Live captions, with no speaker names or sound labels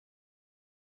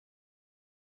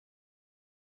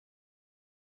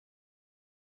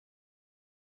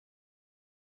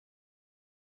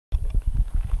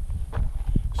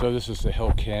So this is the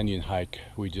Hill Canyon hike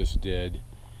we just did,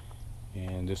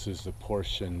 and this is the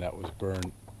portion that was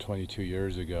burned 22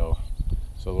 years ago.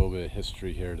 So a little bit of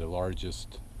history here. The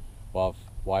largest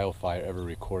wildfire ever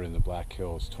recorded in the Black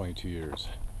Hills, 22 years.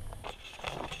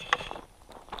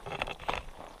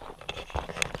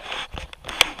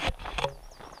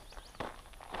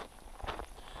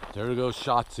 There goes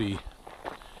Shotzi.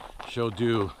 She'll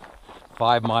do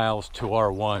 5 miles to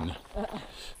R1.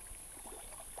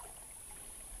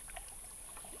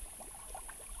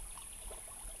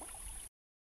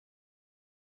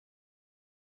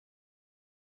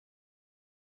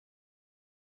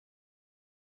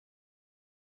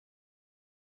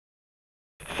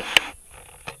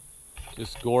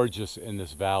 Just gorgeous in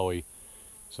this valley.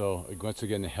 So once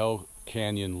again, the Hill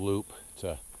Canyon loop. It's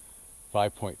a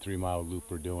 5.3 mile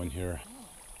loop we're doing here.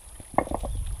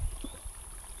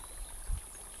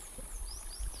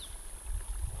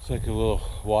 It's like a little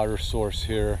water source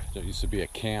here. There used to be a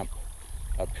camp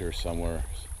up here somewhere.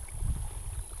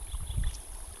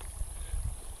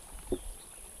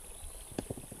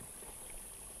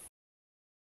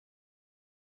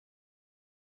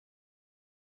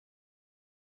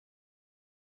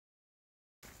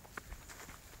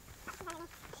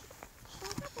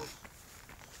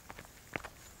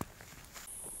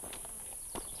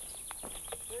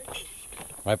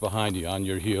 Right behind you, on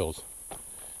your heels.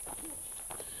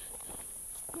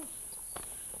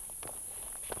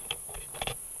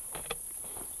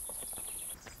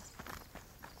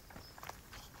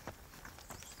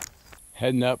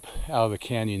 Heading up out of the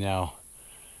canyon now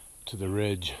to the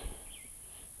ridge.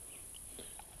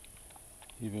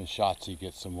 Even Shotzi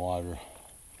gets some water.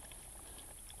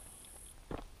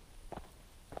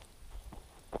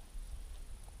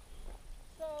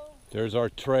 There's our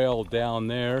trail down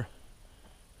there.